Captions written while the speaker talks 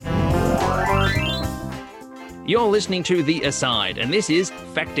You're listening to The Aside, and this is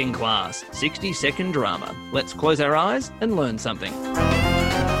Fact in Class, 60-second drama. Let's close our eyes and learn something.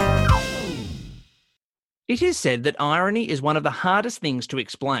 It is said that irony is one of the hardest things to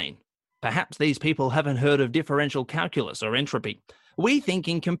explain. Perhaps these people haven't heard of differential calculus or entropy. We think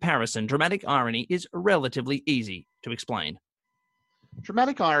in comparison, dramatic irony is relatively easy to explain.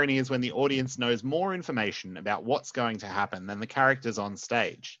 Dramatic irony is when the audience knows more information about what's going to happen than the characters on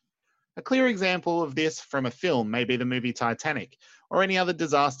stage. A clear example of this from a film may be the movie Titanic, or any other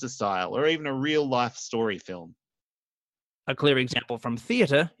disaster style, or even a real-life story film. A clear example from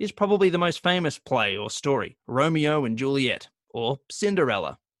theatre is probably the most famous play or story, Romeo and Juliet, or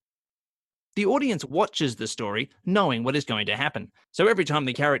Cinderella. The audience watches the story knowing what is going to happen, so every time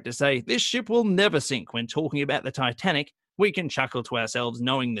the characters say, "This ship will never sink," when talking about the Titanic, we can chuckle to ourselves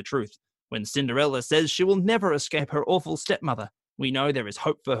knowing the truth. When Cinderella says she will never escape her awful stepmother, we know there is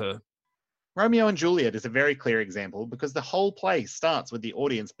hope for her. Romeo and Juliet is a very clear example because the whole play starts with the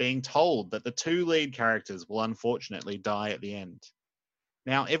audience being told that the two lead characters will unfortunately die at the end.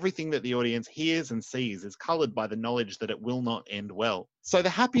 Now, everything that the audience hears and sees is coloured by the knowledge that it will not end well. So the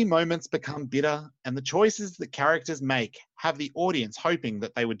happy moments become bitter, and the choices that characters make have the audience hoping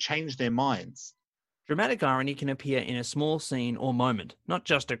that they would change their minds. Dramatic irony can appear in a small scene or moment, not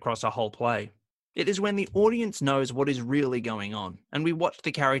just across a whole play. It is when the audience knows what is really going on, and we watch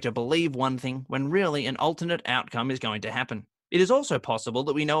the character believe one thing when really an alternate outcome is going to happen. It is also possible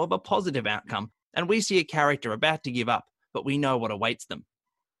that we know of a positive outcome, and we see a character about to give up, but we know what awaits them.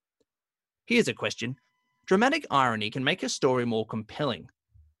 Here's a question. Dramatic irony can make a story more compelling.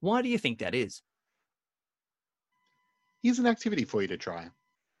 Why do you think that is? Here's an activity for you to try.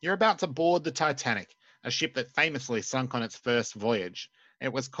 You're about to board the Titanic, a ship that famously sunk on its first voyage.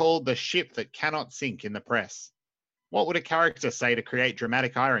 It was called the ship that cannot sink in the press. What would a character say to create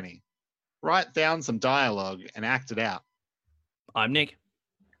dramatic irony? Write down some dialogue and act it out. I'm Nick.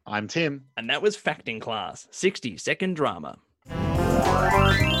 I'm Tim. And that was Fact in Class, 60-second drama.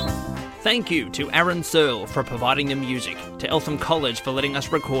 Thank you to Aaron Searle for providing the music, to ELTHAM College for letting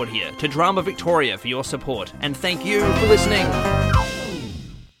us record here, to Drama Victoria for your support, and thank you for listening.